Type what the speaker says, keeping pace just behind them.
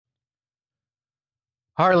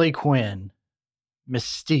Harley Quinn,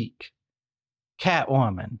 Mystique,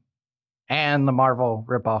 Catwoman, and the Marvel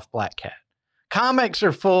ripoff Black Cat. Comics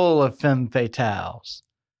are full of femme fatales.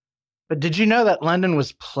 But did you know that London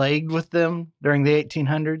was plagued with them during the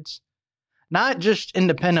 1800s? Not just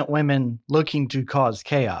independent women looking to cause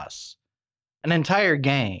chaos. An entire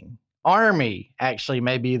gang, army actually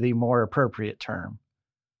may be the more appropriate term.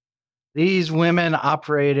 These women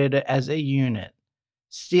operated as a unit,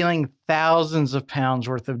 stealing thousands of pounds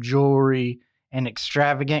worth of jewelry and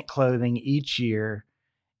extravagant clothing each year,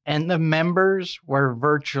 and the members were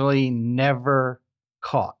virtually never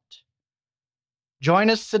caught. Join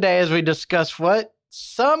us today as we discuss what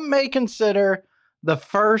some may consider the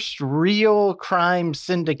first real crime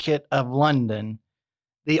syndicate of London,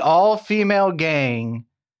 the all-female gang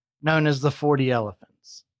known as the 40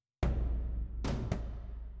 Elephants.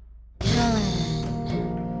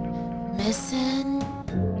 Killing, missing,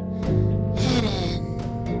 hidden.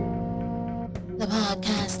 The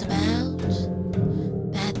podcast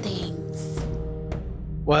about bad things.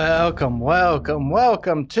 Welcome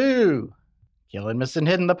to Killing, Missing,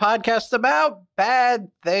 Hidden, the podcast about bad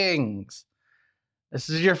things. This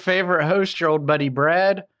is your favorite host, your old buddy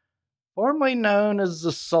Brad, formerly known as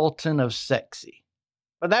the Sultan of Sexy.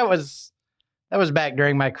 But that was back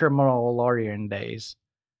during my criminal lawyering days.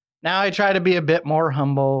 Now I try to be a bit more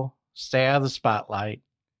humble, stay out of the spotlight.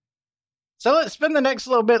 So let's spend the next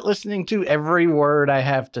little bit listening to every word I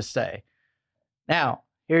have to say. Now,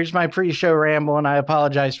 here's my pre-show ramble, and I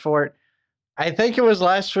apologize for it. I think it was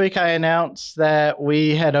last week I announced that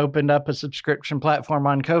we had opened up a subscription platform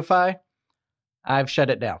on Ko-Fi. I've shut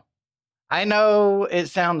it down. I know it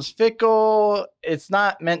sounds fickle. It's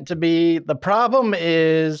not meant to be. The problem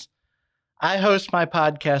is I host my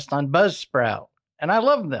podcast on Buzzsprout, and I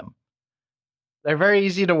love them. They're very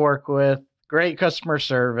easy to work with, great customer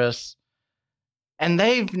service, and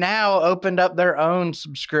they've now opened up their own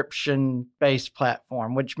subscription-based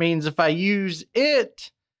platform, which means if I use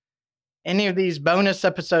it, any of these bonus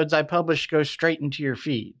episodes I publish go straight into your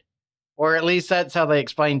feed. Or at least that's how they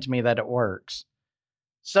explained to me that it works.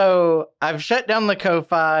 So I've shut down the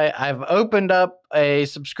Ko-Fi. I've opened up a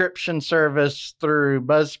subscription service through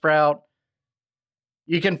Buzzsprout.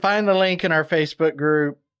 You can find the link in our Facebook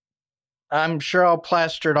group. I'm sure I'll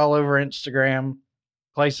plaster it all over Instagram,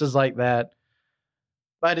 places like that.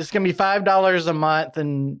 But it's going to be $5 a month,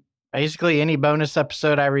 and basically any bonus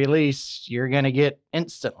episode I release, you're going to get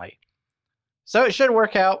instantly. So it should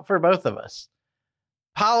work out for both of us.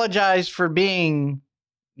 Apologize for being,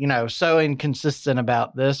 so inconsistent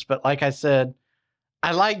about this. But like I said,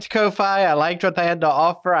 I liked Ko-Fi. I liked what they had to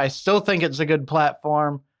offer. I still think it's a good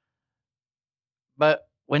platform. But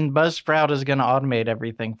when Buzzsprout is going to automate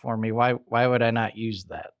everything for me, why would I not use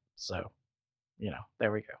that? So,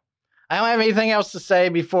 there we go. I don't have anything else to say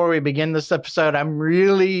before we begin this episode. I'm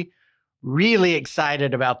really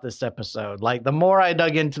excited about this episode. Like, the more I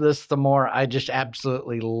dug into this, the more I just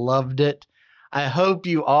absolutely loved it. I hope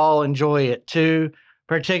you all enjoy it too,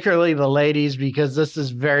 particularly the ladies, because this is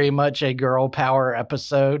very much a girl power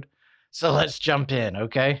episode. So let's jump in,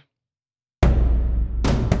 okay?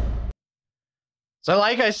 So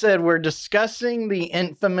like I said, we're discussing the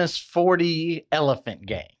infamous 40 Elephant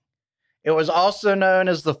Gang. It was also known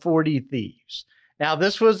as the 40 Thieves. Now,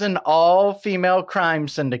 this was an all-female crime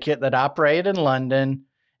syndicate that operated in London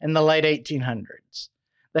in the late 1800s.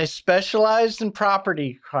 They specialized in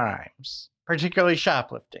property crimes, particularly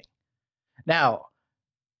shoplifting. Now,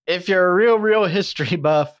 if you're a real history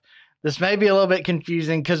buff, this may be a little bit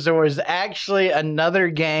confusing because there was actually another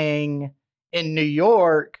gang in New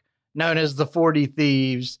York known as the 40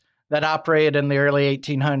 Thieves that operated in the early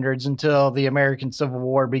 1800s until the American Civil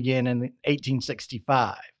War began in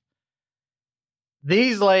 1865.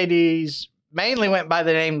 These ladies mainly went by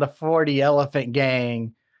the name the 40 Elephant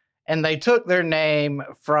Gang, and they took their name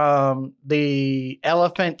from the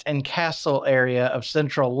Elephant and Castle area of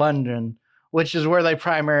central London, which is where they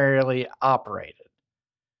primarily operated.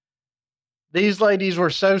 These ladies were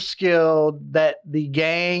so skilled that the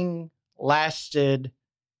gang lasted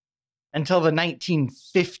until the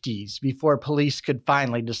 1950s before police could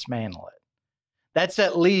finally dismantle it. That's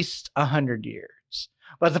at least 100 years.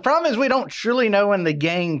 But the problem is we don't truly know when the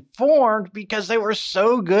gang formed because they were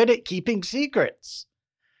so good at keeping secrets.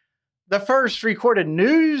 The first recorded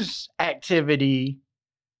news activity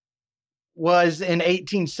was in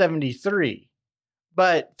 1873.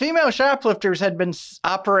 But female shoplifters had been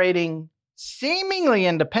operating seemingly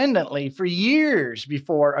independently for years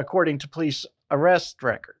before, according to police arrest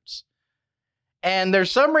records. And there's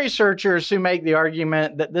some researchers who make the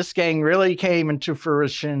argument that this gang really came into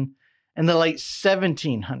fruition in the late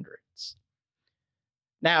 1700s.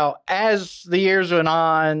 Now, as the years went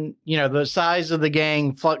on, the size of the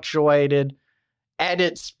gang fluctuated. At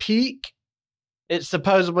its peak, it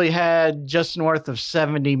supposedly had just north of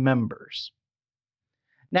 70 members.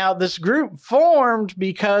 Now, this group formed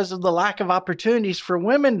because of the lack of opportunities for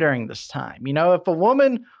women during this time. If a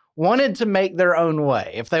woman wanted to make their own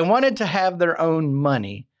way, if they wanted to have their own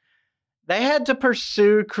money, they had to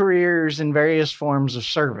pursue careers in various forms of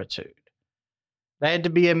servitude. They had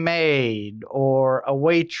to be a maid or a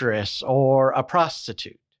waitress or a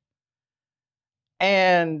prostitute.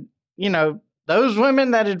 And, those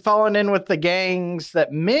women that had fallen in with the gangs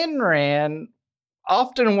that men ran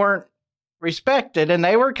often weren't respected, and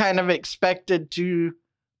they were kind of expected to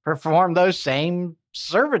perform those same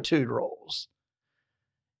servitude roles.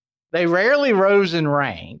 They rarely rose in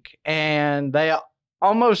rank, and they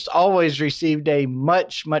almost always received a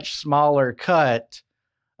much, much smaller cut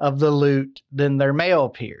of the loot than their male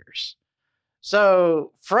peers.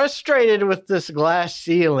 So, frustrated with this glass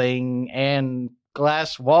ceiling and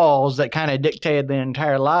glass walls that kind of dictated their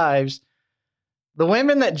entire lives, the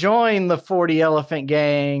women that joined the 40 Elephant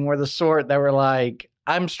Gang were the sort that were like,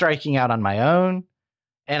 I'm striking out on my own,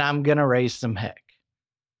 and I'm going to raise some heck.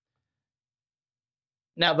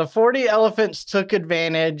 Now, the 40 Elephants took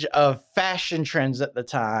advantage of fashion trends at the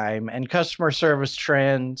time and customer service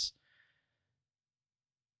trends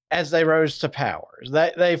as they rose to power.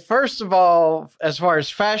 They first of all, as far as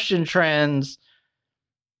fashion trends,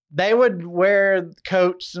 they would wear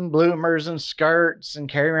coats and bloomers and skirts and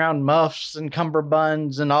carry around muffs and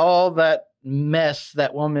cummerbunds and all that mess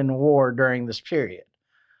that women wore during this period.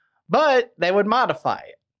 But they would modify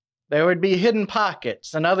it. There would be hidden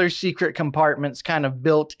pockets and other secret compartments kind of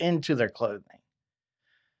built into their clothing.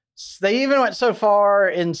 They even went so far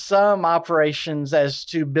in some operations as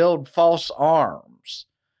to build false arms.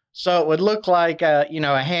 So it would look like a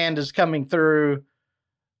hand is coming through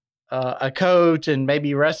a coat and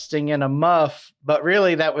maybe resting in a muff, but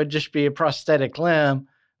really that would just be a prosthetic limb.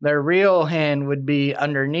 Their real hand would be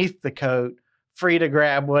underneath the coat, free to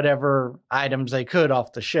grab whatever items they could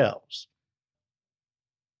off the shelves.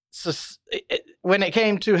 So when it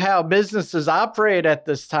came to how businesses operate at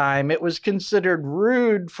this time, it was considered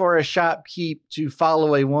rude for a shopkeep to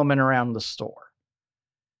follow a woman around the store.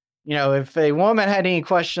 If a woman had any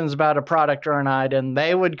questions about a product or an item,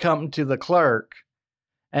 they would come to the clerk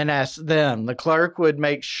and ask them. The clerk would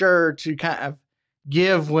make sure to kind of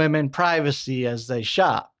give women privacy as they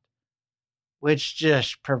shopped, which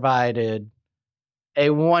just provided a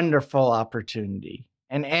wonderful opportunity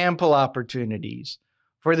and ample opportunities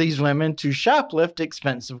for these women to shoplift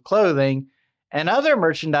expensive clothing and other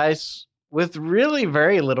merchandise with really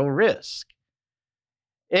very little risk.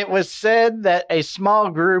 It was said that a small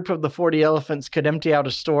group of the 40 Elephants could empty out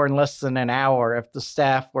a store in less than an hour if the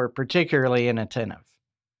staff were particularly inattentive.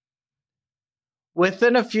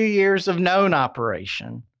 Within a few years of known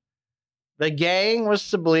operation, the gang was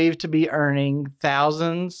believed to be earning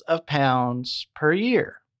thousands of pounds per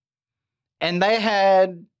year. And they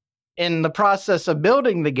had, in the process of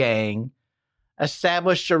building the gang,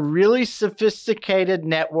 established a really sophisticated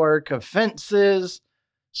network of fences,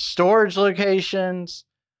 storage locations,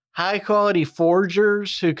 high-quality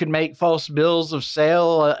forgers who could make false bills of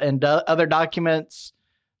sale and other documents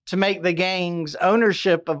to make the gang's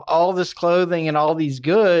ownership of all this clothing and all these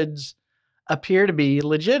goods appear to be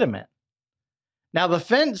legitimate. Now, the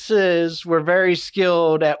fences were very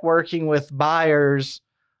skilled at working with buyers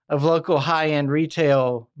of local high-end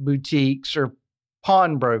retail boutiques or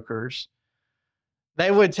pawnbrokers.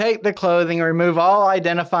 They would take the clothing and remove all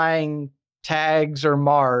identifying tags or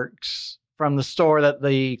marks from the store that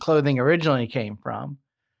the clothing originally came from.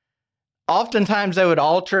 Oftentimes, they would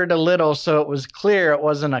alter it a little so it was clear it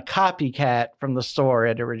wasn't a copycat from the store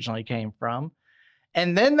it originally came from.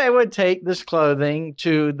 And then they would take this clothing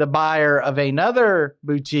to the buyer of another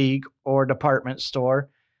boutique or department store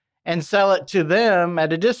and sell it to them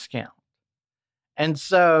at a discount. And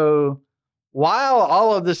so while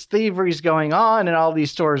all of this thievery is going on and all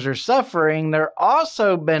these stores are suffering, they're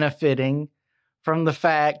also benefiting from the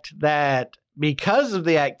fact that because of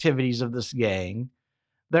the activities of this gang,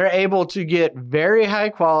 they're able to get very high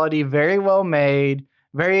quality, very well made,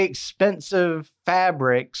 very expensive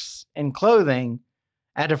fabrics and clothing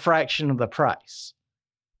at a fraction of the price.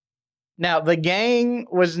 Now, the gang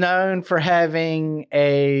was known for having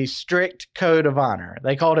a strict code of honor.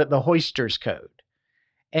 They called it the Hoisters Code.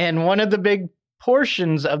 And one of the big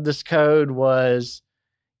portions of this code was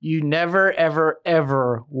you never, ever,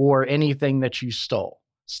 ever wore anything that you stole.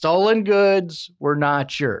 Stolen goods were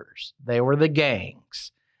not yours. They were the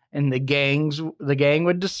gang's. And the gang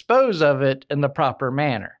would dispose of it in the proper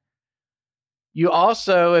manner. You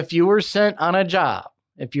also, if you were sent on a job,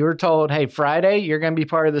 if you were told, hey, Friday, you're going to be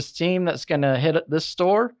part of this team that's going to hit this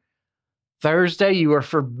store, Thursday, you are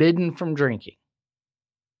forbidden from drinking.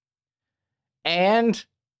 And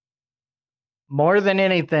more than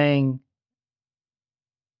anything,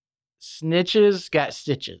 snitches got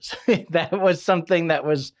stitches. That was something that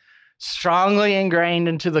was strongly ingrained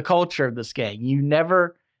into the culture of this gang. You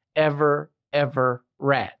never, ever, ever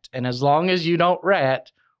rat. And as long as you don't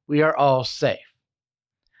rat, we are all safe.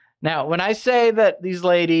 Now, when I say that these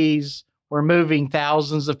ladies were moving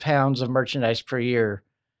thousands of pounds of merchandise per year,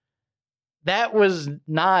 that was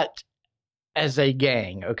not as a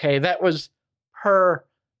gang, okay? That was per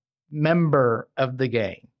member of the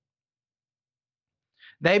gang.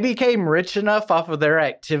 They became rich enough off of their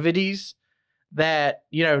activities that,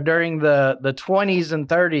 during the 20s and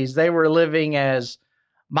 30s, they were living as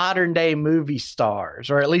modern day movie stars,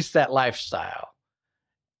 or at least that lifestyle.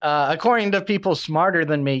 According to people smarter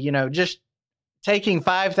than me, just taking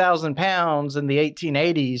 5,000 pounds in the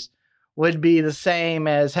 1880s would be the same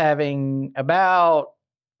as having about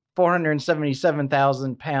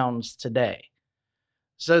 477,000 pounds today.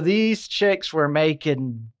 So these chicks were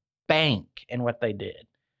making bank in what they did.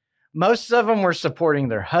 Most of them were supporting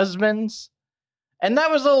their husbands, and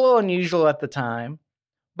that was a little unusual at the time.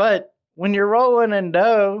 But when you're rolling in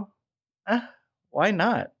dough, why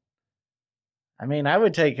not? I mean, I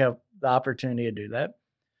would take up the opportunity to do that.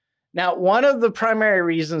 Now, one of the primary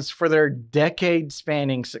reasons for their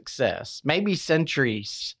decade-spanning success, maybe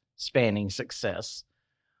centuries-spanning success,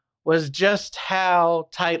 was just how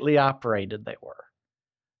tightly operated they were.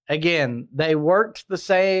 Again, they worked the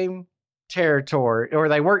same territory, or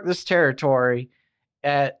they worked this territory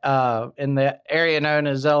at in the area known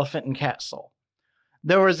as Elephant and Castle.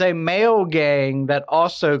 There was a male gang that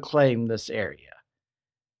also claimed this area.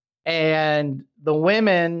 And the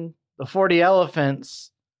women, the 40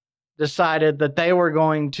 Elephants, decided that they were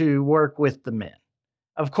going to work with the men.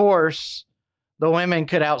 Of course, the women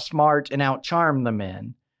could outsmart and outcharm the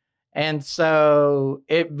men. And so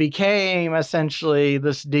it became essentially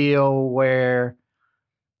this deal where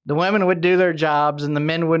the women would do their jobs and the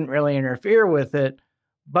men wouldn't really interfere with it.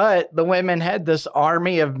 But the women had this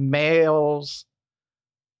army of males,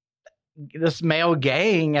 this male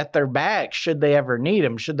gang at their back should they ever need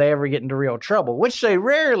them, should they ever get into real trouble, which they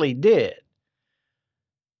rarely did.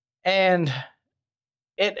 And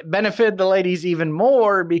it benefited the ladies even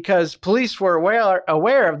more because police were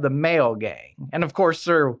aware of the male gang. And of course,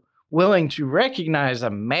 they're willing to recognize a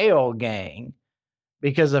male gang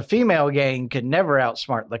because a female gang could never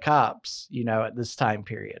outsmart the cops, at this time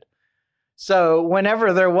period. So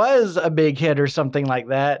whenever there was a big hit or something like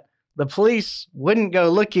that, the police wouldn't go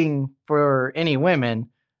looking for any women.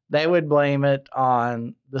 They would blame it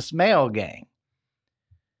on this male gang.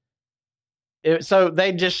 So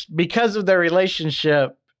they just, because of their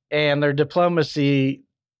relationship and their diplomacy,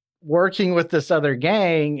 working with this other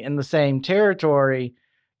gang in the same territory,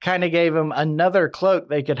 kind of gave them another cloak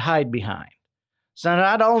they could hide behind. So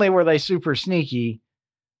not only were they super sneaky,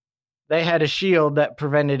 they had a shield that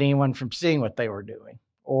prevented anyone from seeing what they were doing.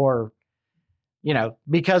 Or,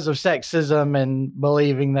 because of sexism and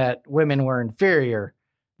believing that women were inferior,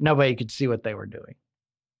 nobody could see what they were doing.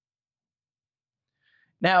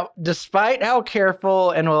 Now, despite how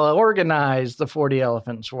careful and well organized the 40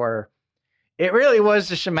 Elephants were, it really was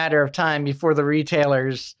just a matter of time before the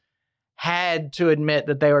retailers had to admit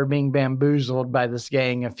that they were being bamboozled by this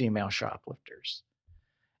gang of female shoplifters.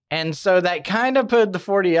 And so that kind of put the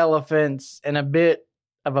 40 Elephants in a bit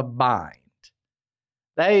of a bind.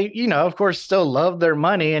 They, of course, still loved their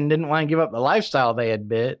money and didn't want to give up the lifestyle they had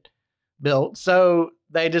built. So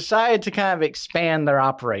they decided to kind of expand their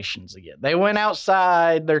operations again. They went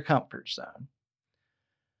outside their comfort zone.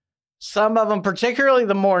 Some of them, particularly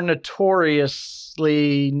the more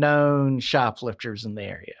notoriously known shoplifters in the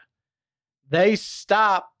area, they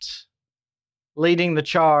stopped leading the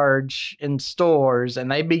charge in stores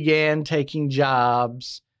and they began taking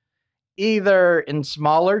jobs either in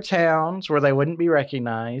smaller towns where they wouldn't be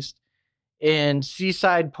recognized, in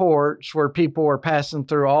seaside ports where people were passing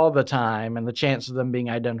through all the time and the chance of them being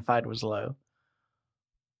identified was low.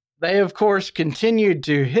 They, of course, continued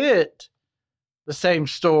to hit the same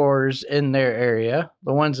stores in their area,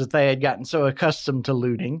 the ones that they had gotten so accustomed to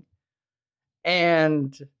looting.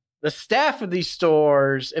 And the staff of these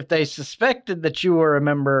stores, if they suspected that you were a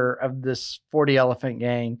member of this 40 Elephant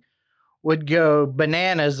gang, would go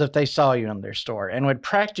bananas if they saw you in their store and would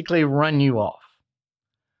practically run you off.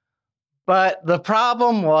 But the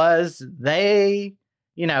problem was they,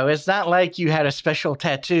 it's not like you had a special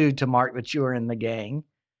tattoo to mark that you were in the gang.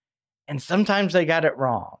 And sometimes they got it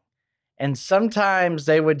wrong. And sometimes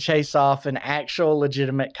they would chase off an actual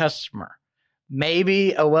legitimate customer,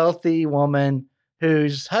 maybe a wealthy woman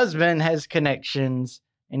whose husband has connections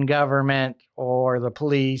in government or the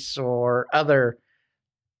police or other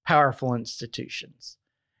powerful institutions.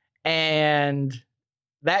 And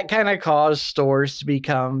that kind of caused stores to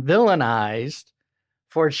become villainized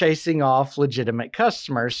for chasing off legitimate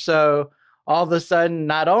customers. So all of a sudden,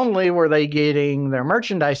 not only were they getting their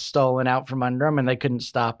merchandise stolen out from under them and they couldn't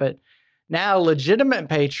stop it, now legitimate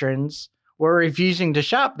patrons were refusing to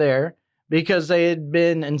shop there because they had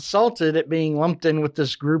been insulted at being lumped in with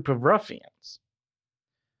this group of ruffians.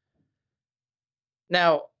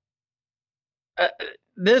 Now,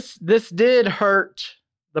 this did hurt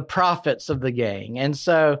the profits of the gang. And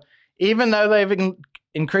so even though they've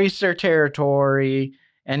increased their territory,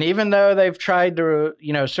 and even though they've tried to,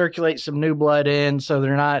 circulate some new blood in so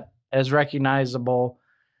they're not as recognizable,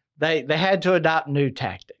 they had to adopt new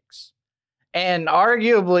tactics. And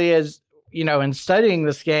arguably, as in studying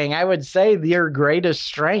this gang, I would say their greatest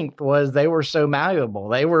strength was they were so malleable.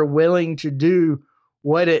 They were willing to do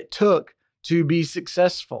what it took to be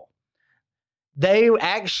successful. They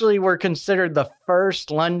actually were considered the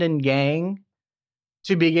first London gang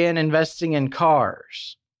to begin investing in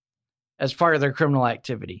cars as part of their criminal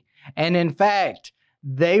activity. And in fact,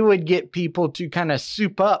 they would get people to kind of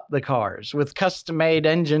soup up the cars with custom-made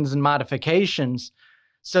engines and modifications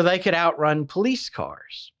so they could outrun police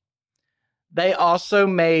cars. They also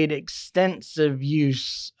made extensive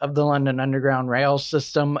use of the London Underground rail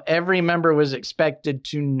system. Every member was expected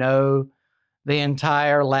to know the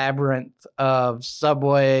entire labyrinth of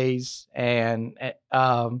subways and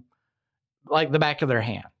like the back of their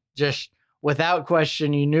hand. Just without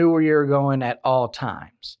question, you knew where you were going at all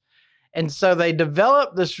times. And so they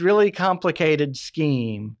developed this really complicated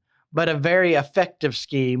scheme, but a very effective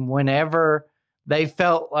scheme whenever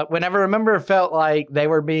a member felt like they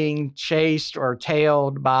were being chased or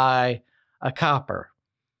tailed by a copper.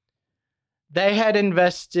 They had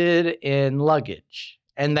invested in luggage,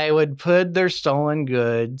 and they would put their stolen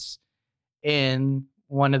goods in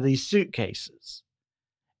one of these suitcases.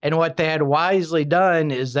 And what they had wisely done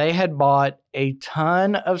is they had bought a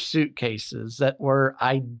ton of suitcases that were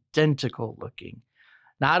identical looking.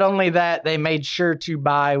 Not only that, they made sure to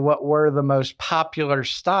buy what were the most popular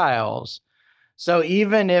styles. So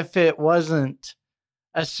even if it wasn't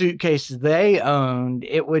a suitcase they owned,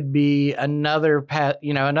 it would be another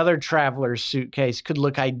traveler's suitcase could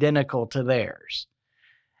look identical to theirs.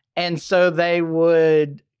 And so they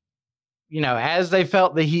would, as they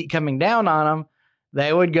felt the heat coming down on them,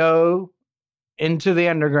 they would go into the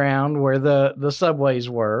underground where the subways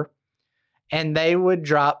were, and they would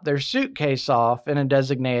drop their suitcase off in a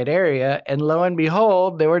designated area, and lo and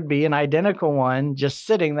behold, there would be an identical one just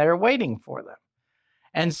sitting there waiting for them.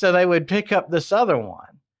 And so they would pick up this other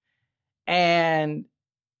one. And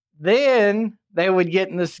then they would get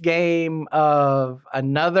in this game of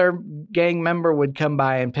another gang member would come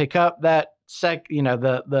by and pick up that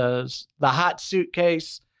the hot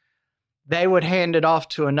suitcase. They would hand it off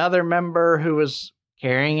to another member who was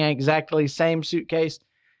carrying exactly the same suitcase.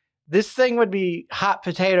 This thing would be hot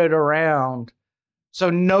potatoed around so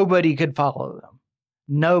nobody could follow them.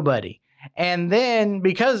 Nobody. And then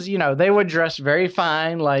because, they would dress very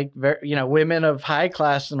fine, like, women of high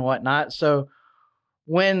class and whatnot. So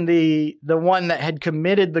when the one that had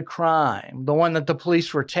committed the crime, the one that the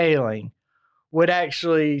police were tailing, would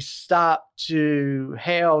actually stop to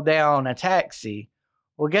hail down a taxi,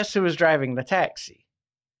 well, guess who was driving the taxi?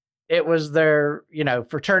 It was their,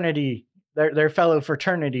 fraternity, their fellow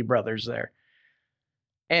fraternity brothers there.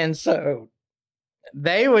 And so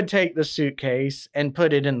they would take the suitcase and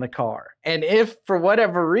put it in the car. And if for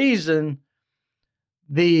whatever reason,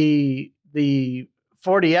 the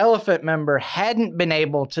 40 Elephant member hadn't been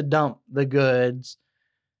able to dump the goods,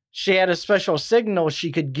 she had a special signal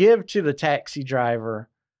she could give to the taxi driver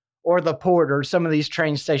or the porter. Some of these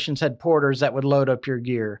train stations had porters that would load up your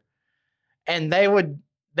gear. And they would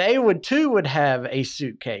have a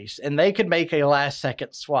suitcase, and they could make a last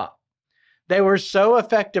second swap. They were so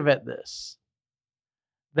effective at this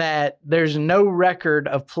that there's no record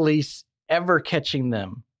of police ever catching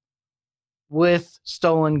them with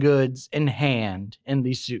stolen goods in hand in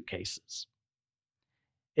these suitcases.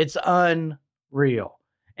 It's unreal.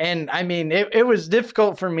 And I mean, it was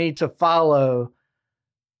difficult for me to follow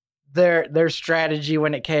their strategy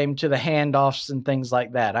when it came to the handoffs and things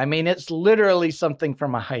like that. I mean, it's literally something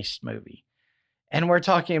from a heist movie. And we're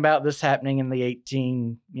talking about this happening in the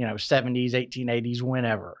 70s, 1880s,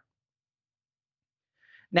 whenever.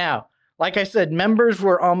 Now, like I said, members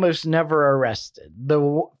were almost never arrested.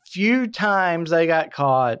 The few times they got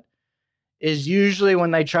caught, is usually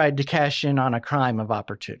when they tried to cash in on a crime of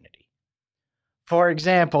opportunity. For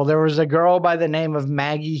example, there was a girl by the name of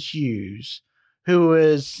Maggie Hughes who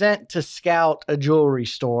was sent to scout a jewelry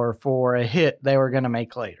store for a hit they were going to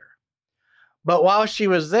make later. But while she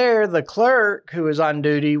was there, the clerk who was on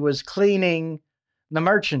duty was cleaning the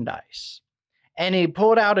merchandise. And he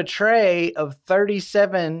pulled out a tray of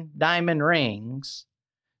 37 diamond rings,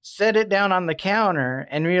 set it down on the counter,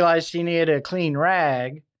 and realized he needed a clean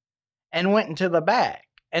rag, and went into the back.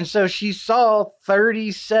 And so she saw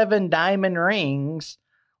 37 diamond rings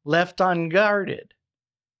left unguarded.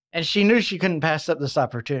 And she knew she couldn't pass up this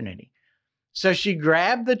opportunity. So she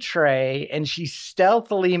grabbed the tray and she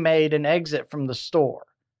stealthily made an exit from the store.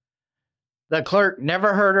 The clerk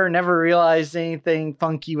never heard her, never realized anything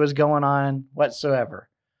funky was going on whatsoever.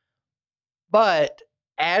 But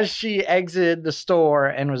as she exited the store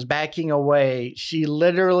and was backing away, she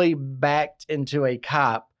literally backed into a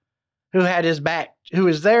cop who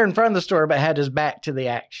was there in front of the store, but had his back to the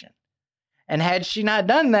action. And had she not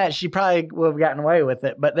done that, she probably would have gotten away with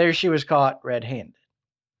it. But there she was caught red-handed.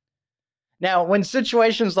 Now, when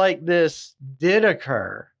situations like this did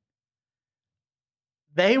occur,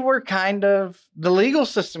 the legal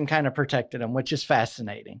system kind of protected them, which is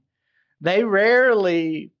fascinating. They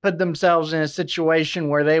rarely put themselves in a situation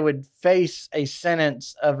where they would face a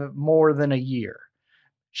sentence of more than a year.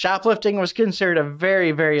 Shoplifting was considered a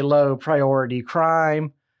very, very low priority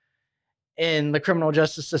crime in the criminal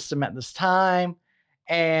justice system at this time.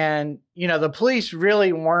 And, the police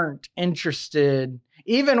really weren't interested,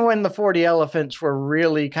 even when the 40 Elephants were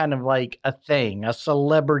really kind of like a thing, a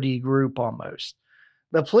celebrity group almost.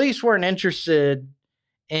 The police weren't interested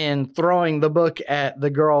in throwing the book at the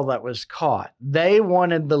girl that was caught. They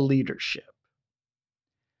wanted the leadership.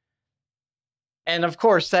 And of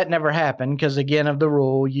course, that never happened because, again, of the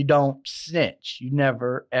rule, you don't snitch. You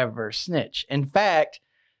never, ever snitch. In fact,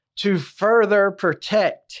 to further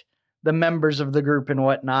protect the members of the group and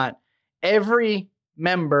whatnot, every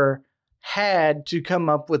member had to come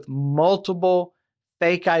up with multiple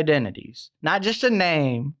fake identities. Not just a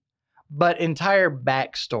name, but entire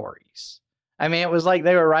backstories. I mean, it was like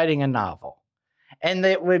they were writing a novel. And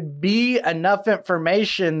it would be enough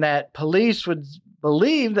information that police would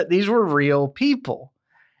believe that these were real people.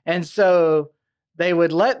 And so they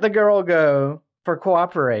would let the girl go for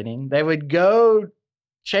cooperating. They would go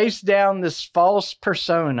chase down this false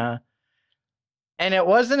persona. And it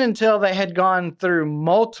wasn't until they had gone through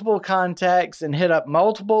multiple contacts and hit up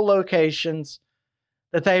multiple locations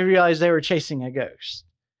that they realized they were chasing a ghost.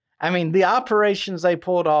 I mean, the operations they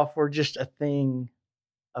pulled off were just a thing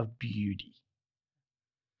of beauty.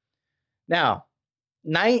 Now,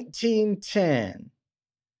 1910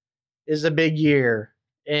 is a big year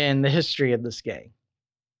in the history of this gang.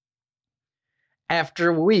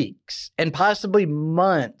 After weeks and possibly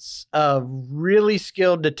months of really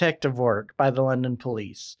skilled detective work by the London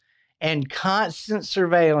police and constant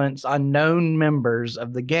surveillance on known members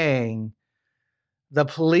of the gang, the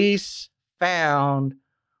police found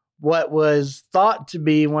what was thought to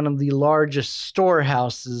be one of the largest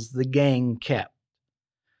storehouses the gang kept.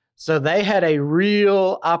 So they had a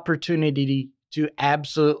real opportunity to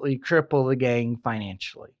absolutely cripple the gang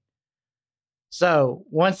financially. So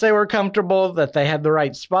once they were comfortable that they had the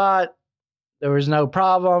right spot, there was no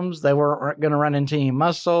problems, they weren't going to run into any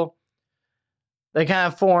muscle, they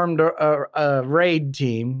kind of formed a raid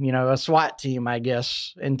team, a SWAT team, I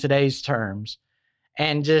guess, in today's terms,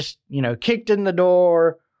 and just, kicked in the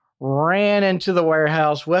door, ran into the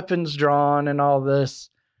warehouse, weapons drawn and all this.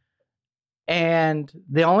 And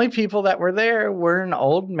the only people that were there were an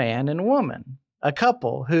old man and woman, a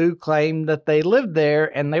couple who claimed that they lived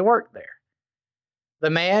there and they worked there. The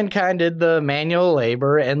man kind of did the manual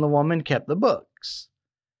labor and the woman kept the books.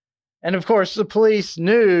 And of course, the police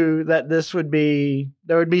knew that there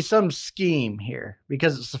would be some scheme here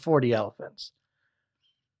because it's the 40 Elephants.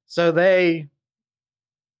 So they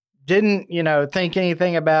didn't, think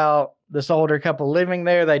anything about this older couple living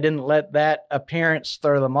there. They didn't let that appearance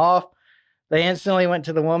throw them off. They instantly went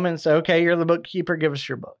to the woman and said, okay, you're the bookkeeper, give us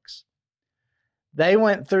your books. They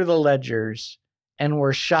went through the ledgers and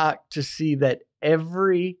were shocked to see that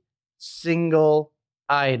every single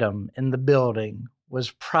item in the building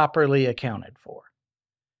was properly accounted for.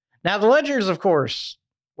 Now, the ledgers, of course,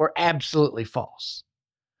 were absolutely false.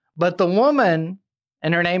 But the woman,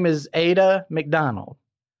 and her name is Ada McDonald,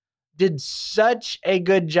 did such a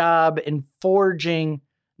good job in forging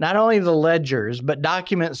not only the ledgers, but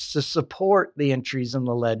documents to support the entries in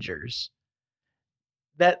the ledgers,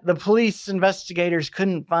 that the police investigators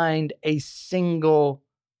couldn't find a single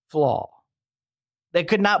flaw. They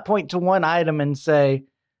could not point to one item and say,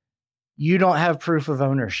 you don't have proof of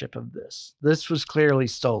ownership of this. This was clearly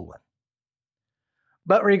stolen.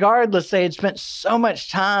 But regardless, they had spent so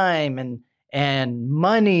much time and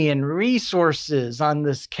money and resources on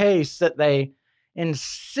this case that they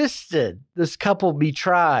insisted this couple be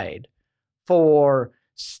tried for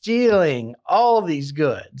stealing all these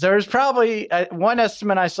goods. There's probably one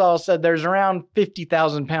estimate I saw said there's around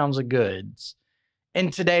 50,000 pounds of goods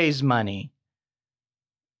in today's money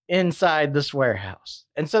inside this warehouse.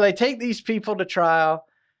 And so they take these people to trial,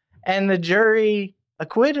 and the jury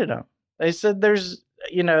acquitted them. They said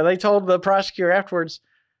they told the prosecutor afterwards,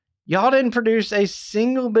 y'all didn't produce a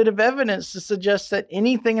single bit of evidence to suggest that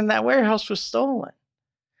anything in that warehouse was stolen.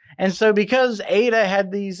 And so because Ada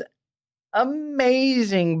had these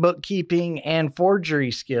amazing bookkeeping and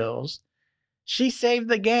forgery skills, she saved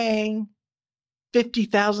the gang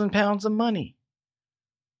 50,000 pounds of money.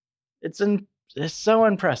 It's so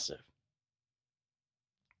impressive.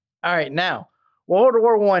 All right, now, World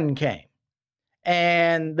War I came,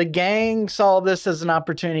 and the gang saw this as an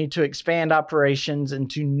opportunity to expand operations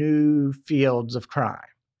into new fields of crime.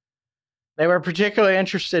 They were particularly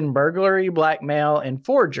interested in burglary, blackmail, and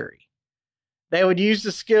forgery. They would use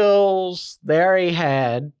the skills they already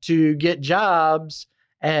had to get jobs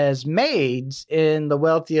as maids in the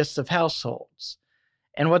wealthiest of households.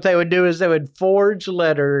 And what they would do is they would forge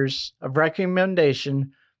letters of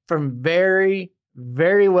recommendation from very,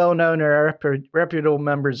 very well-known or reputable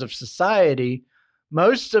members of society,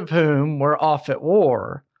 most of whom were off at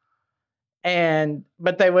war.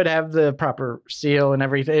 But they would have the proper seal and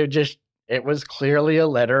everything. It was clearly a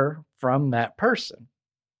letter from that person.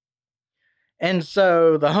 And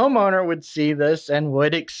so the homeowner would see this and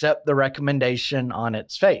would accept the recommendation on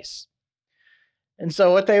its face. And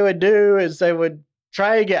so what they would do is they would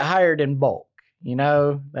try to get hired in bulk.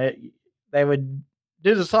 They would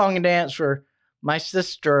do the song and dance for my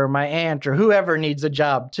sister or my aunt or whoever needs a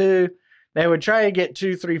job too. They would try to get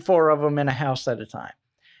 2, 3, 4 of them in a house at a time.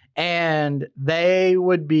 And they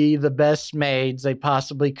would be the best maids they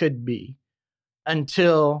possibly could be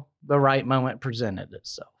until the right moment presented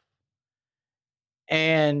itself.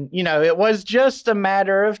 And, it was just a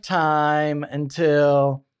matter of time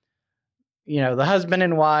until, the husband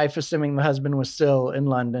and wife, assuming the husband was still in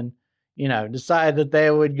London, decide that they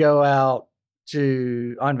would go out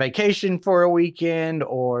on vacation for a weekend,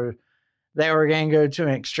 or they were going to go to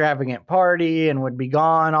an extravagant party and would be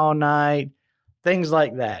gone all night, things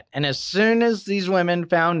like that. And as soon as these women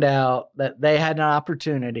found out that they had an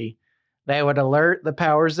opportunity, they would alert the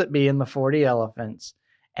powers that be in the 40 elephants.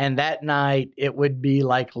 And that night, it would be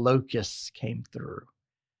like locusts came through.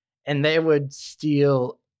 And they would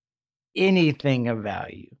steal anything of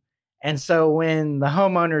value. And so when the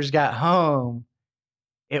homeowners got home,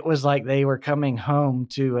 it was like they were coming home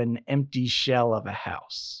to an empty shell of a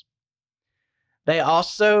house. They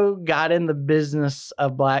also got in the business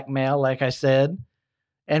of blackmail, like I said.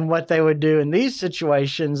 And what they would do in these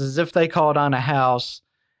situations is if they called on a house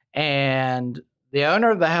and the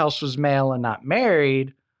owner of the house was male and not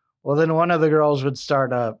married, well, then one of the girls would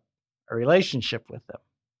start a relationship with them.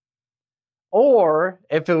 Or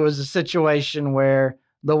if it was a situation where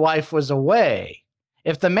the wife was away,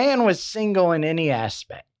 if the man was single in any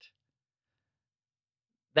aspect,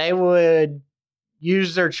 they would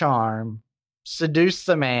use their charm, seduce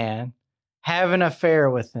the man, have an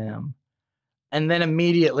affair with him, and then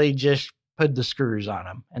immediately just put the screws on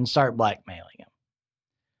him and start blackmailing him.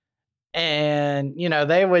 And,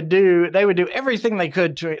 they would do everything they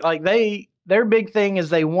could to, like, their big thing is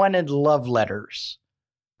they wanted love letters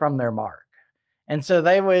from their mark. And so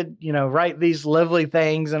they would, write these lovely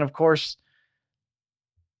things. And of course,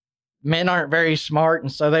 men aren't very smart.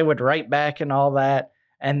 And so they would write back and all that.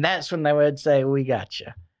 And that's when they would say, we got you.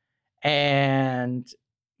 And,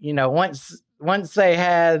 once they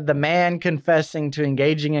had the man confessing to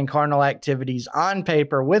engaging in carnal activities on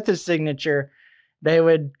paper with his signature, they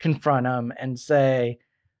would confront him and say,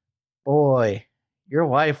 boy, your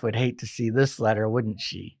wife would hate to see this letter, wouldn't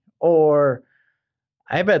she? Or,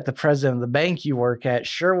 I bet the president of the bank you work at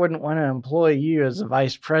sure wouldn't want to employ you as a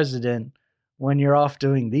vice president when you're off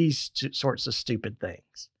doing these sorts of stupid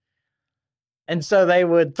things. And so they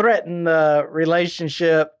would threaten the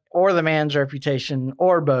relationship or the man's reputation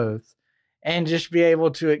or both, and just be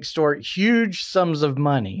able to extort huge sums of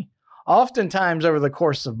money, oftentimes over the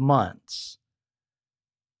course of months,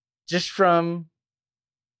 just from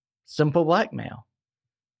simple blackmail.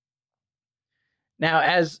 Now,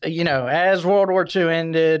 as World War II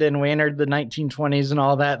ended and we entered the 1920s and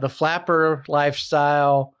all that, the flapper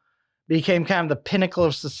lifestyle became kind of the pinnacle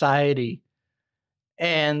of society.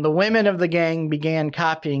 And the women of the gang began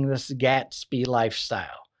copying this Gatsby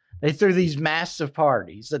lifestyle. They threw these massive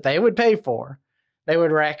parties that they would pay for. They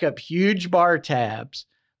would rack up huge bar tabs.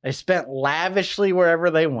 They spent lavishly wherever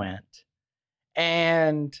they went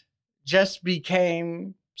and just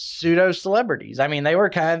became pseudo celebrities. I mean, they were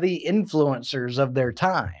kind of the influencers of their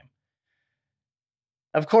time.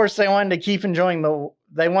 Of course, they wanted to keep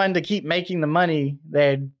making the money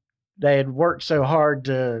they had worked so hard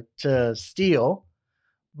to steal,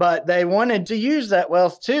 but they wanted to use that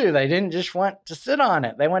wealth too. They didn't just want to sit on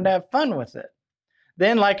it. They wanted to have fun with it.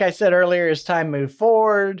 Then, like I said earlier, as time moved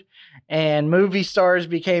forward and movie stars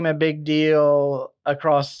became a big deal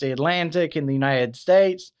across the Atlantic in the United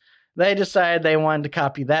States, they decided they wanted to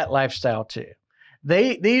copy that lifestyle too.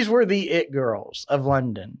 These were the it girls of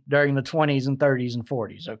London during the 20s and 30s and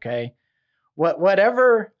 40s, okay?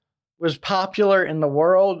 Whatever was popular in the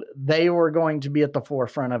world, they were going to be at the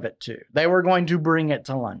forefront of it too. They were going to bring it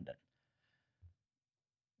to London.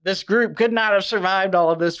 This group could not have survived all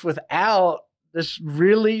of this without this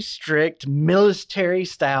really strict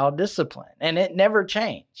military-style discipline, and it never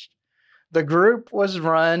changed. The group was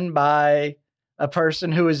run by a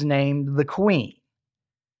person who was named the Queen,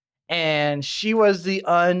 and she was the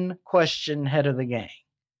unquestioned head of the gang.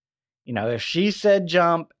 You know, if she said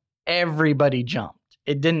jump, everybody jumped.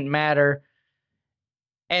 It didn't matter.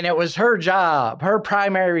 And it was her job, her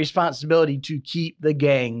primary responsibility to keep the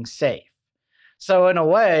gang safe. So in a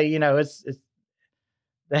way, you know, it's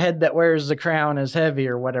the head that wears the crown is heavy,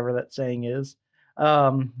 or whatever that saying is.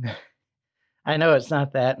 I know it's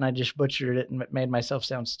not that, and I just butchered it and made myself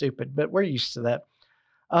sound stupid, but we're used to that.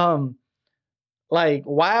 Like,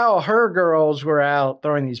 while her girls were out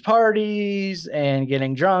throwing these parties and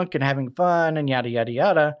getting drunk and having fun and yada, yada,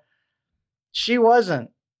 yada, she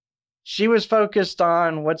wasn't. She was focused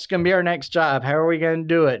on what's going to be our next job. How are we going to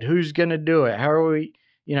do it? Who's going to do it? How are we,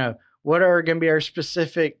 what are going to be our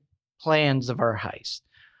specific plans of our heist?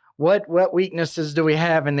 What weaknesses do we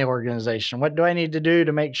have in the organization? What do I need to do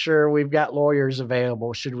to make sure we've got lawyers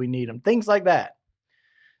available should we need them? Things like that.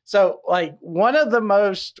 So, like, one of the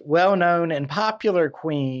most well-known and popular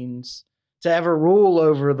queens to ever rule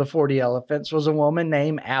over the 40 Elephants was a woman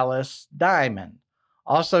named Alice Diamond,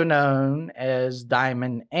 also known as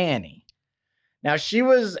Diamond Annie. Now, she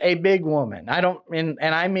was a big woman.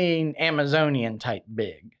 I mean Amazonian type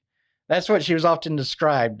big. That's what she was often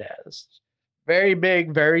described as. Very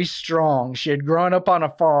big, very strong. She had grown up on a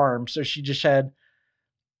farm, so she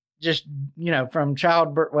from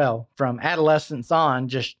childbirth, from adolescence on,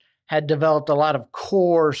 just had developed a lot of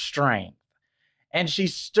core strength. And she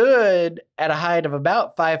stood at a height of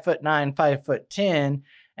about 5'9", 5'10",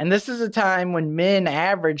 and this is a time when men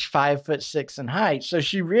averaged 5'6" in height. So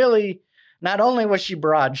she really, not only was she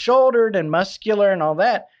broad-shouldered and muscular and all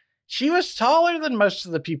that, she was taller than most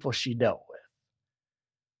of the people she dealt with.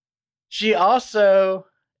 She also,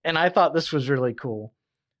 and I thought this was really cool,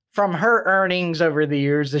 from her earnings over the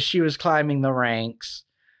years as she was climbing the ranks,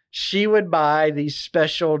 she would buy these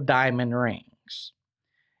special diamond rings.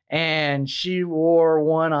 And she wore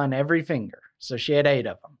one on every finger. So she had 8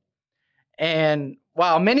 of them. And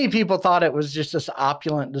while many people thought it was just this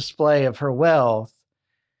opulent display of her wealth,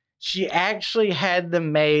 she actually had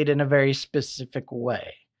them made in a very specific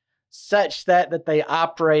way, such that they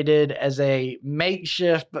operated as a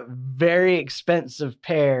makeshift but very expensive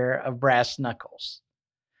pair of brass knuckles.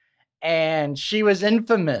 And she was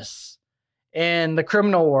infamous in the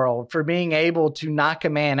criminal world for being able to knock a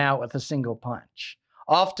man out with a single punch,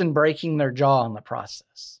 often breaking their jaw in the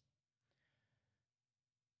process.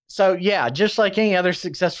 So yeah, just like any other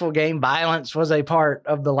successful gang, violence was a part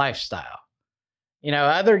of the lifestyle.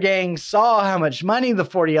 Other gangs saw how much money the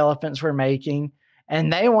 40 Elephants were making,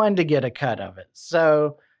 and they wanted to get a cut of it.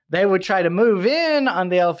 So they would try to move in on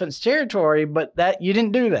the elephants' territory, but you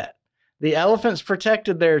didn't do that. The elephants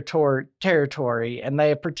protected their territory, and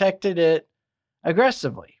they protected it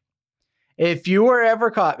aggressively. If you were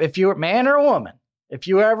ever caught, if you were man or woman, if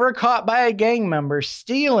you were ever caught by a gang member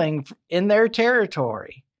stealing in their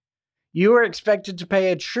territory, you were expected to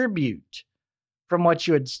pay a tribute from what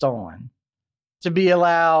you had stolen to be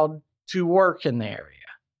allowed to work in the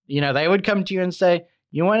area. They would come to you and say,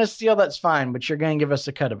 you want to steal, that's fine, but you're going to give us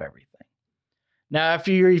a cut of everything. Now, if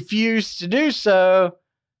you refuse to do so,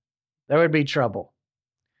 there would be trouble.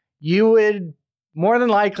 You would more than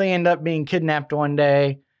likely end up being kidnapped one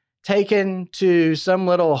day, taken to some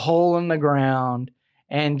little hole in the ground,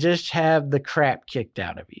 and just have the crap kicked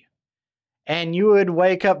out of you. And you would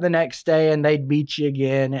wake up the next day and they'd beat you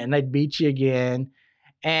again, and they'd beat you again.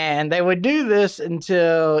 And they would do this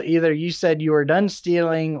until either you said you were done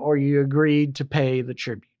stealing or you agreed to pay the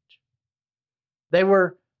tribute. They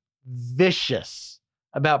were vicious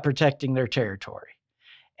about protecting their territory.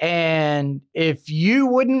 And if you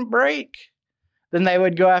wouldn't break, then they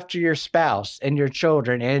would go after your spouse and your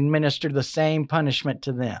children and administer the same punishment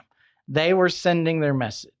to them. They were sending their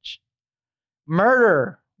message.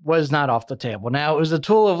 Murder was not off the table. Now, it was a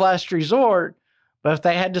tool of last resort, but if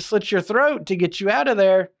they had to slit your throat to get you out of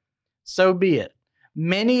there, so be it.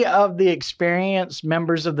 Many of the experienced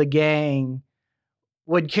members of the gang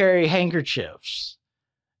would carry handkerchiefs,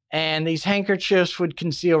 and these handkerchiefs would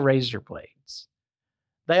conceal razor blades.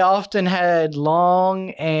 They often had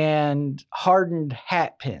long and hardened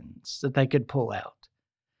hat pins that they could pull out.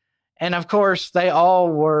 And of course, they all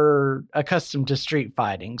were accustomed to street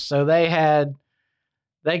fighting, so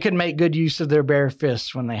they could make good use of their bare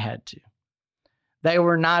fists when they had to. They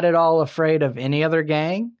were not at all afraid of any other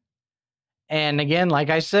gang. And again, like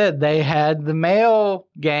I said, they had the male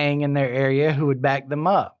gang in their area who would back them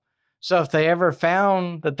up. So if they ever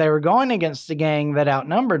found that they were going against a gang that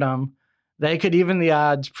outnumbered them, they could even the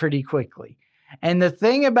odds pretty quickly. And the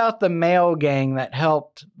thing about the male gang that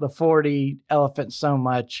helped the 40 Elephants so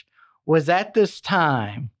much was at this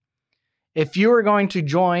time, if you were going to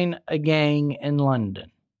join a gang in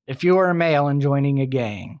London, if you were a male and joining a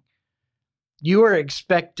gang, you were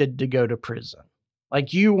expected to go to prison.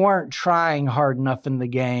 Like, you weren't trying hard enough in the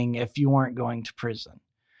gang if you weren't going to prison.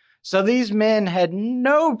 So these men had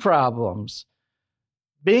no problems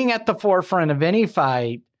being at the forefront of any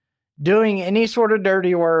fight, doing any sort of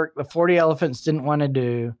dirty work the 40 Elephants didn't want to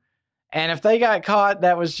do. And if they got caught,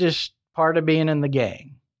 that was just part of being in the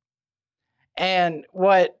gang. And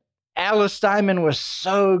what Alice Diamond was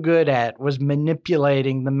so good at was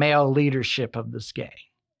manipulating the male leadership of this gang.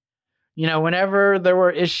 You know, whenever there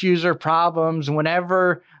were issues or problems,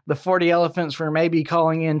 whenever the 40 Elephants were maybe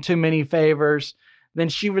calling in too many favors, then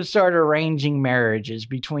she would start arranging marriages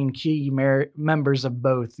between key members of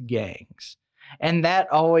both gangs. And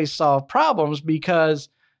that always solved problems because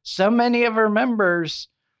so many of her members,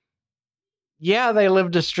 yeah, they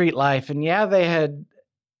lived a street life and yeah, they had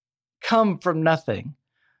come from nothing,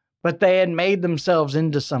 but they had made themselves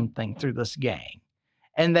into something through this gang.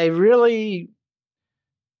 And they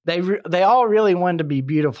all really wanted to be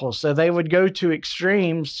beautiful. So they would go to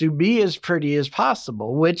extremes to be as pretty as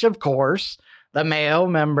possible, which of course the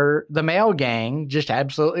male gang just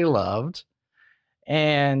absolutely loved.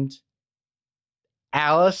 And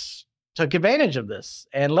Alice took advantage of this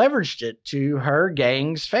and leveraged it to her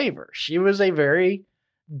gang's favor. She was a very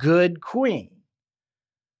good queen.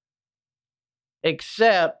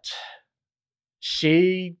 Except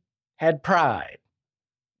she had pride.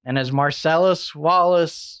 And as Marcellus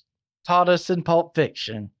Wallace taught us in Pulp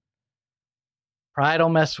Fiction, pride will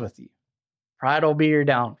mess with you. Pride will be your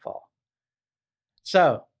downfall.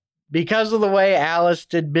 So, because of the way Alice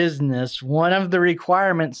did business, one of the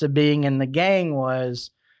requirements of being in the gang was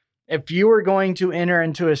if you were going to enter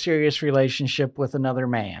into a serious relationship with another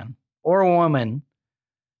man or a woman,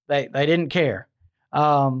 they didn't care.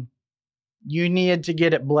 You needed to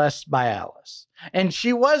get it blessed by Alice. And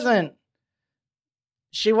she wasn't,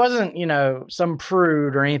 you know, some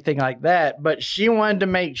prude or anything like that, but she wanted to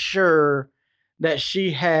make sure that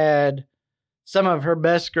she had some of her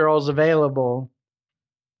best girls available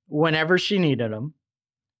whenever she needed them.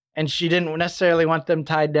 And she didn't necessarily want them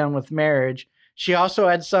tied down with marriage. She also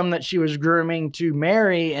had some that she was grooming to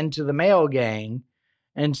marry into the male gang.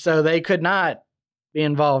 And so they could not be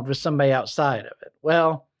involved with somebody outside of it.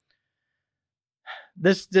 Well,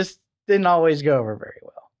 this didn't always go over very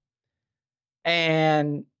well.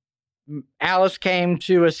 And Alice came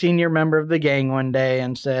to a senior member of the gang one day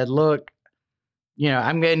and said, look, you know,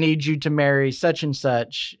 I'm going to need you to marry such and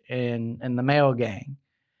such in the male gang.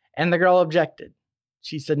 And the girl objected.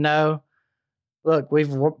 She said, no, look,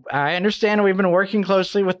 I understand we've been working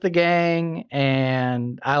closely with the gang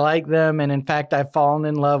and I like them. And in fact, I've fallen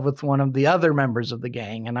in love with one of the other members of the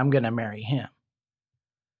gang and I'm going to marry him.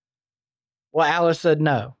 Well, Alice said,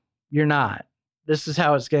 no, you're not. This is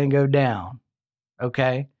how it's going to go down.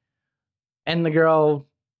 Okay. And the girl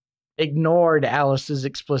ignored Alice's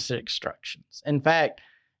explicit instructions. In fact,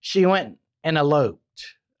 she went and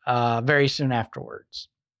eloped very soon afterwards.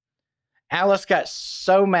 Alice got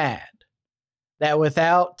so mad that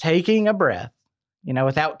without taking a breath, you know,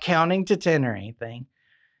 without counting to 10 or anything,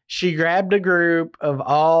 she grabbed a group of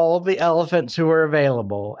all the elephants who were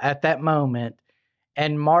available at that moment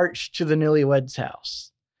and marched to the newlyweds'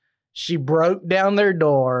 house. She broke down their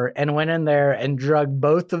door and went in there and dragged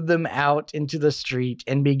both of them out into the street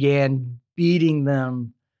and began beating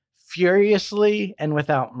them furiously and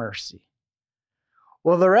without mercy.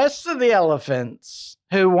 Well, the rest of the elephants,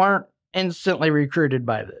 who weren't instantly recruited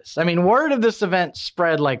by this, I mean, word of this event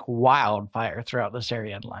spread like wildfire throughout this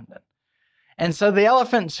area in London. And so the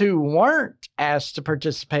elephants who weren't asked to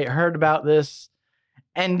participate heard about this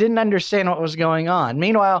and didn't understand what was going on.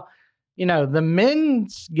 Meanwhile, the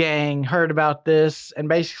men's gang heard about this and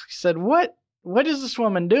basically said, what is this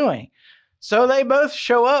woman doing? So they both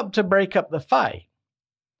show up to break up the fight.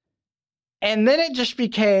 And then it just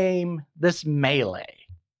became this melee.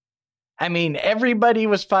 I mean, everybody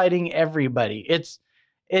was fighting everybody. It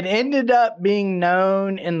ended up being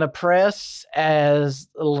known in the press as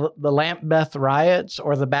the Lambeth riots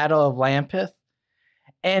or the Battle of Lambeth.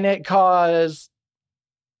 And it caused,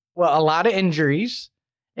 a lot of injuries.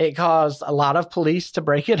 It caused a lot of police to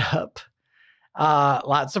break it up.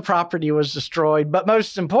 Lots of property was destroyed. But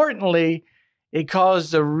most importantly, it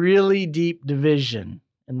caused a really deep division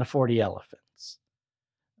in the 40 Elephants.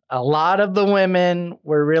 A lot of the women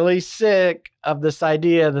were really sick of this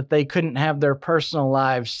idea that they couldn't have their personal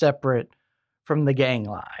lives separate from the gang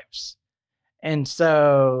lives. And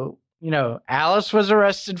so, Alice was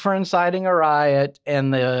arrested for inciting a riot,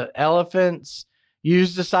 and the Elephants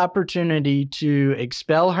used this opportunity to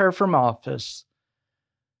expel her from office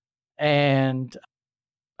and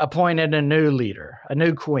appointed a new leader, a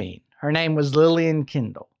new queen. Her name was Lillian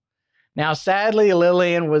Kendall. Now, sadly,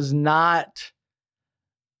 Lillian was not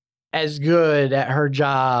as good at her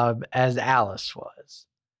job as Alice was.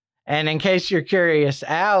 And in case you're curious,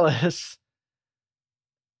 Alice,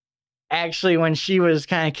 actually, when she was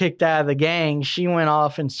kind of kicked out of the gang, she went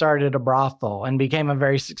off and started a brothel and became a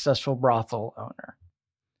very successful brothel owner.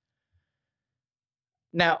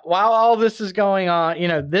 Now, while all this is going on,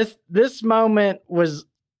 this moment is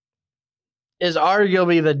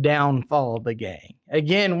arguably the downfall of the gang.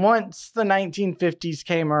 Again, once the 1950s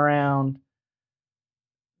came around,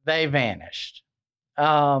 they vanished.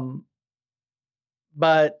 But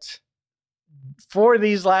for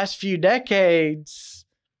these last few decades,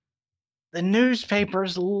 the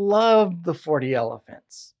newspapers loved the 40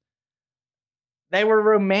 Elephants. They were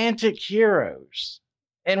romantic heroes.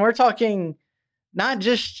 And we're talking not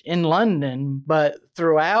just in London, but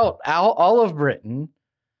throughout all of Britain,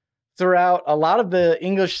 throughout a lot of the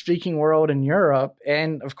English-speaking world in Europe,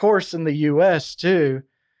 and of course in the US too.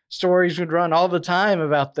 Stories would run all the time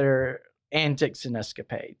about their antics and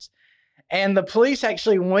escapades. And the police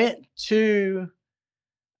actually went to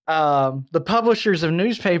the publishers of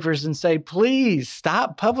newspapers and say, please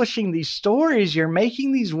stop publishing these stories. You're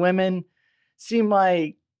making these women seem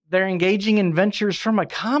like they're engaging in ventures from a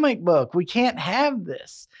comic book. We can't have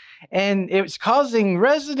this. And it was causing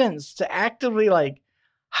residents to actively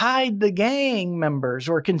hide the gang members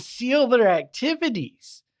or conceal their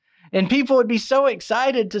activities. And people would be so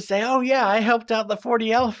excited to say, oh yeah, I helped out the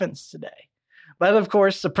 40 Elephants today. But of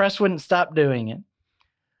course, the press wouldn't stop doing it.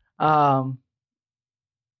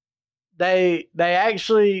 They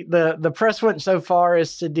actually, the press went so far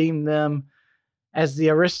as to deem them as the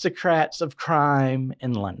aristocrats of crime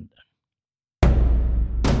in London.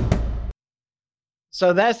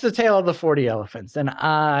 So that's the tale of the 40 Elephants, and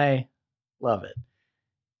I love it.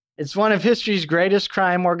 It's one of history's greatest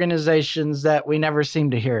crime organizations that we never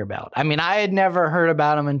seem to hear about. I mean, I had never heard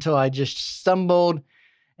about them until I just stumbled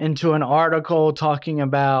into an article talking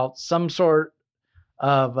about some sort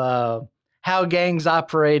of how gangs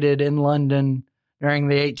operated in London during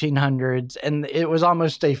the 1800s, and it was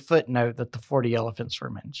almost a footnote that the 40 Elephants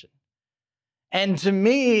were mentioned. And to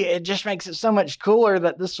me, it just makes it so much cooler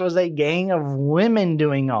that this was a gang of women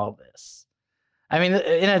doing all this. I mean,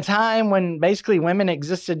 in a time when basically women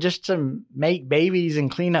existed just to make babies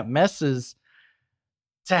and clean up messes,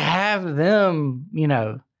 to have them,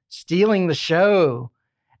 stealing the show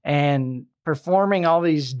and performing all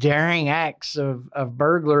these daring acts of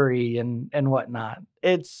burglary and whatnot.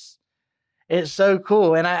 It's so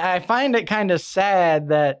cool. And I find it kind of sad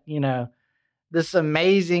that, this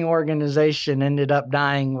amazing organization ended up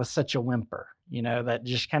dying with such a whimper, that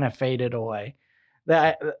just kind of faded away.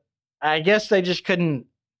 That I guess they just couldn't,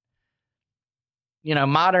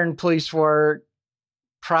 modern police work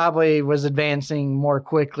probably was advancing more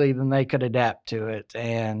quickly than they could adapt to it.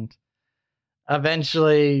 And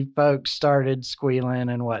eventually folks started squealing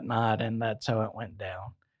and whatnot, and that's how it went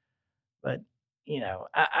down. But,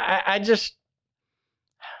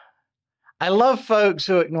 I love folks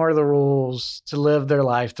who ignore the rules to live their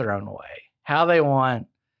life their own way, how they want,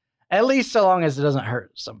 at least so long as it doesn't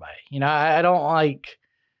hurt somebody. I don't like,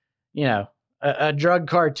 a drug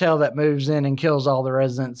cartel that moves in and kills all the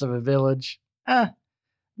residents of a village. Not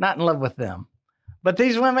in love with them. But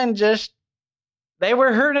these women they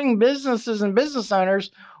were hurting businesses and business owners,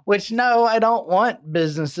 which no, I don't want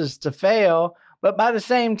businesses to fail. But by the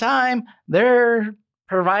same time, they're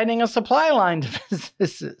providing a supply line to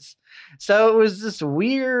businesses. So it was this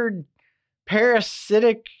weird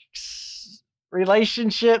parasitic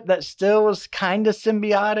relationship that still was kind of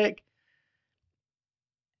symbiotic.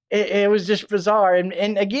 It was just bizarre.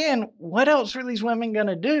 And again, what else were these women going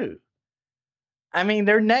to do? I mean,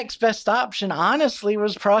 their next best option, honestly,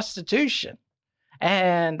 was prostitution.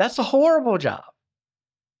 And that's a horrible job.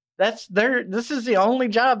 This is the only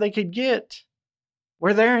job they could get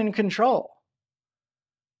where they're in control.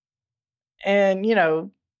 And,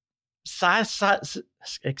 society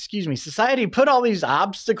put all these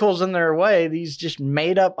obstacles in their way, these just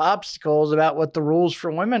made up obstacles about what the rules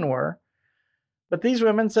for women were. But these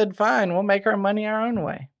women said, fine, we'll make our money our own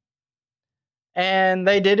way. And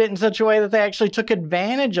they did it in such a way that they actually took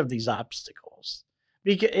advantage of these obstacles.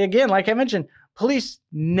 Because, again, like I mentioned, police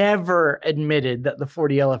never admitted that the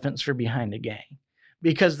 40 Elephants were behind a gang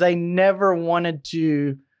because they never wanted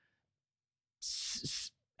to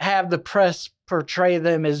have the press portray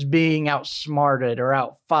them as being outsmarted or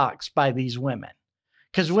outfoxed by these women,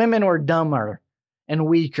 because women were dumber and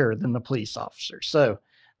weaker than the police officers. So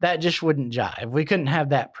that just wouldn't jive. We couldn't have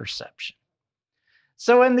that perception.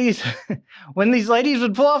 So when these ladies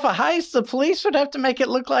would pull off a heist, the police would have to make it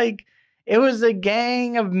look like it was a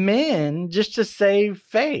gang of men just to save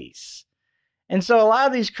face. And so a lot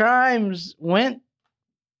of these crimes they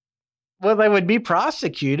would be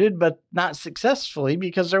prosecuted, but not successfully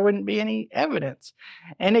because there wouldn't be any evidence.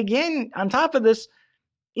 And again, on top of this,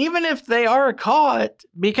 even if they are caught,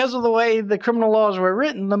 because of the way the criminal laws were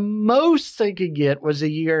written, the most they could get was a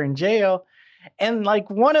year in jail. And like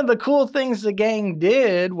one of the cool things the gang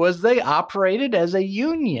did was they operated as a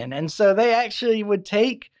union. And so they actually would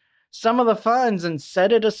take some of the funds and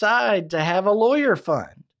set it aside to have a lawyer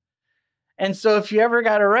fund. And so if you ever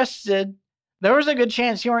got arrested, there was a good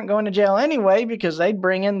chance you weren't going to jail anyway, because they'd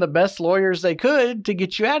bring in the best lawyers they could to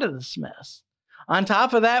get you out of this mess. On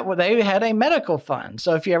top of that, they had a medical fund.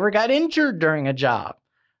 So if you ever got injured during a job,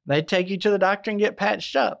 they'd take you to the doctor and get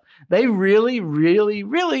patched up. They really, really,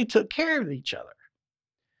 really took care of each other.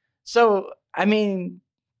 So, I mean,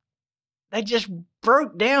 they just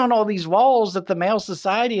broke down all these walls that the male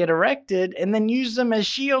society had erected and then used them as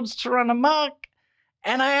shields to run amok.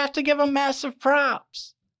 And I have to give them massive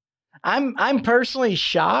props. I'm personally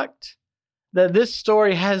shocked that this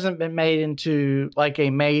story hasn't been made into like a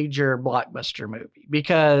major blockbuster movie,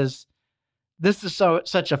 because this is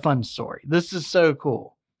such a fun story. This is so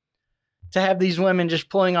cool to have these women just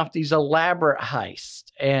pulling off these elaborate heists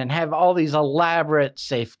and have all these elaborate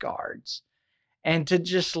safeguards and to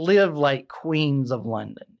just live like queens of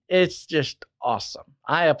London. It's just awesome.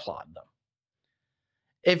 I applaud them.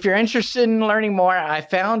 If you're interested in learning more, I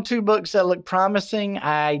found 2 books that look promising.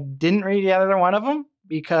 I didn't read either one of them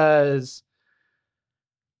because,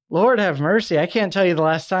 Lord have mercy, I can't tell you the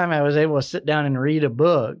last time I was able to sit down and read a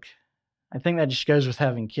book. I think that just goes with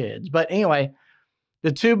having kids. But anyway,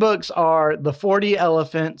 the 2 books are The 40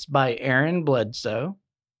 Elephants by Aaron Bledsoe.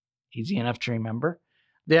 Easy enough to remember.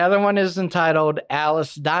 The other one is entitled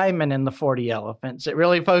Alice Diamond and the 40 Elephants. It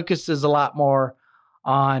really focuses a lot more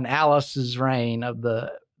on Alice's reign of the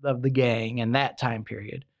gang and that time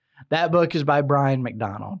period. That book is by Brian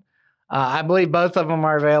McDonald. I believe both of them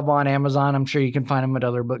are available on Amazon. I'm sure you can find them at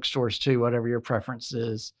other bookstores too, whatever your preference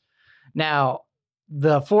is. Now,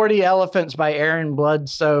 the 40 Elephants by Aaron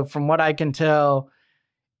Bledsoe, from what I can tell,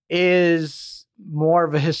 is more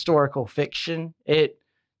of a historical fiction.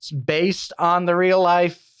 It's based on the real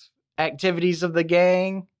life activities of the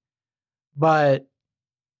gang, but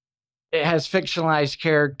it has fictionalized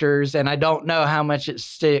characters, and I don't know how much it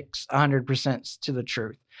sticks 100% to the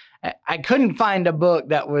truth. I couldn't find a book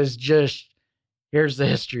that was just, here's the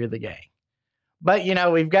history of the gang. But,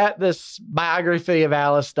 we've got this biography of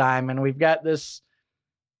Alice Diamond. We've got this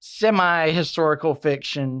semi-historical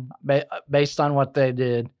fiction based on what they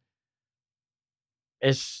did.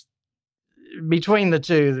 It's between the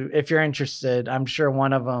two. If you're interested, I'm sure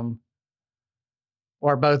one of them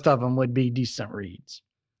or both of them would be decent reads.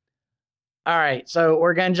 All right, so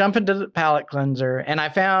we're going to jump into the palate cleanser, and I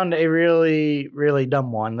found a really, really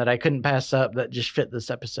dumb one that I couldn't pass up that just fit this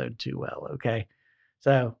episode too well, okay?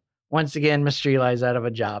 So, once again, Mr. Eli's out of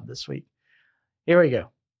a job this week. Here we go.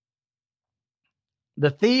 The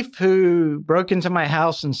thief who broke into my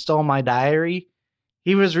house and stole my diary,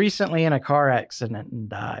 he was recently in a car accident and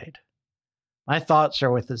died. My thoughts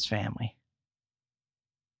are with his family.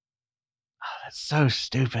 Oh, that's so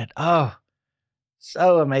stupid. Oh,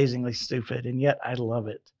 so amazingly stupid, and yet I love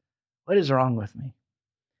it. What is wrong with me?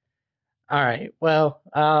 All right, well,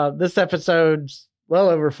 this episode's well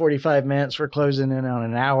over 45 minutes. We're closing in on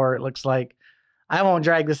an hour, it looks like. I won't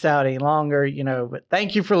drag this out any longer, but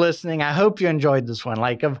thank you for listening. I hope you enjoyed this one.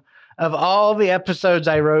 Like, of of all the episodes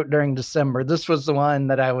I wrote during December, this was the one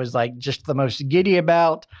that I was like just the most giddy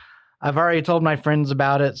about. I've already told my friends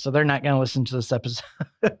about it, so they're not going to listen to this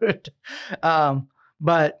episode.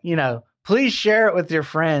 But, you know, please share it with your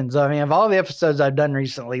friends. I mean, of all the episodes I've done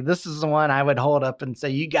recently, this is the one I would hold up and say,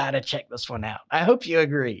 you got to check this one out. I hope you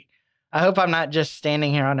agree. I hope I'm not just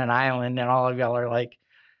standing here on an island and all of y'all are like,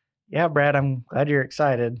 yeah, Brad, I'm glad you're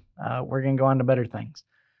excited. We're going to go on to better things.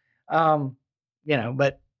 You know,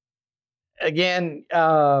 but again,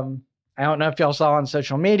 I don't know if y'all saw on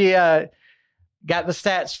social media, got the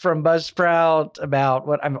stats from Buzzsprout about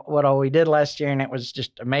what all we did last year, and it was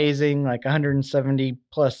just amazing, like 170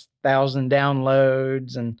 plus thousand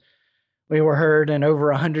downloads, and we were heard in over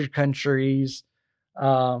 100 countries.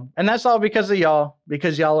 And that's all because of y'all,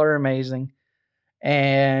 because y'all are amazing.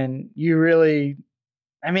 And you really,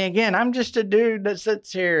 I mean, again, I'm just a dude that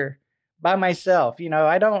sits here by myself. You know,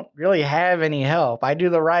 I don't really have any help. I do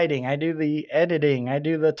the writing, I do the editing, I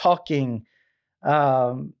do the talking.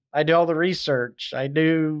 I do all the research. I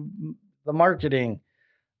do the marketing.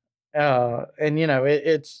 And you know,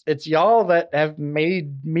 it's y'all that have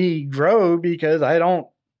made me grow, because I don't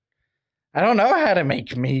know how to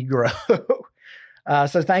make me grow.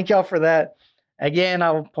 So thank y'all for that. Again,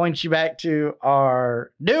 I'll point you back to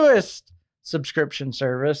our newest subscription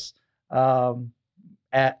service, through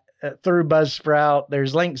Buzzsprout.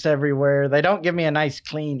 There's links everywhere. They don't give me a nice,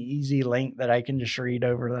 clean, easy link that I can just read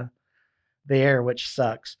over the air, which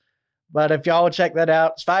sucks. But if y'all will check that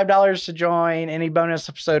out, it's $5 to join. Any bonus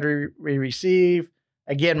episode we receive.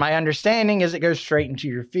 Again, my understanding is it goes straight into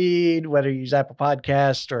your feed, whether you use Apple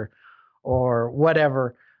Podcast or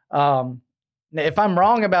whatever. If I'm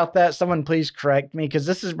wrong about that, someone please correct me, because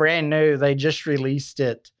this is brand new. They just released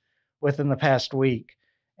it within the past week,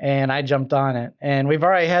 and I jumped on it. And we've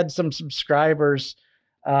already had some subscribers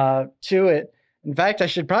to it. In fact, I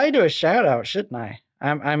should probably do a shout out, shouldn't I?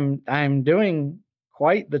 I'm doing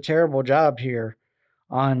quite the terrible job here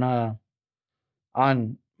on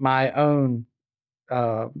my own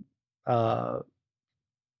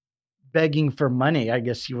begging for money, I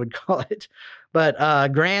guess you would call it.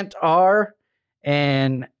 But Grant R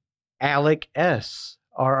and Alec S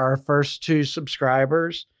are our first two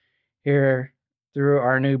subscribers here through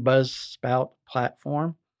our new Buzzsprout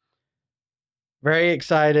platform. Very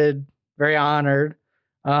excited, very honored.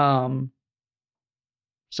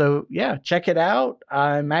 So yeah, check it out.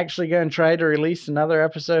 I'm actually going to try to release another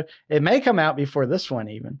episode. It may come out before this one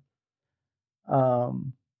even.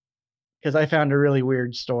 Because I found a really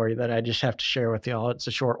weird story that I just have to share with y'all. It's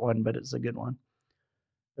a short one, but it's a good one.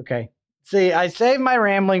 Okay. See, I saved my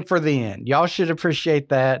rambling for the end. Y'all should appreciate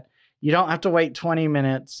that. You don't have to wait 20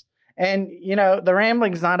 minutes. And, you know, the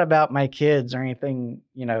rambling's not about my kids or anything,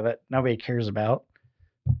 you know, that nobody cares about.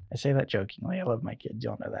 I say that jokingly. I love my kids.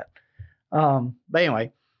 Y'all know that. But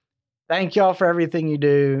anyway, thank y'all for everything you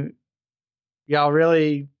do. Y'all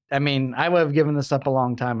really, I mean, I would have given this up a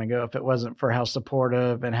long time ago if it wasn't for how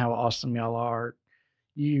supportive and how awesome y'all are.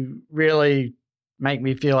 You really make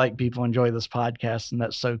me feel like people enjoy this podcast, and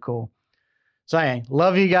that's so cool. So anyway,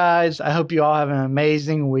 love you guys. I hope you all have an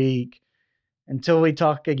amazing week. Until we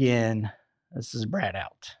talk again, this is Brad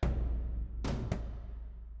out.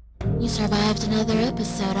 You survived another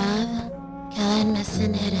episode of Killing,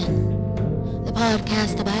 Missing, Hidden, the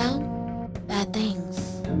podcast about bad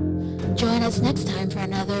things. Join us next time for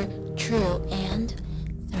another true and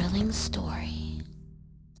thrilling story.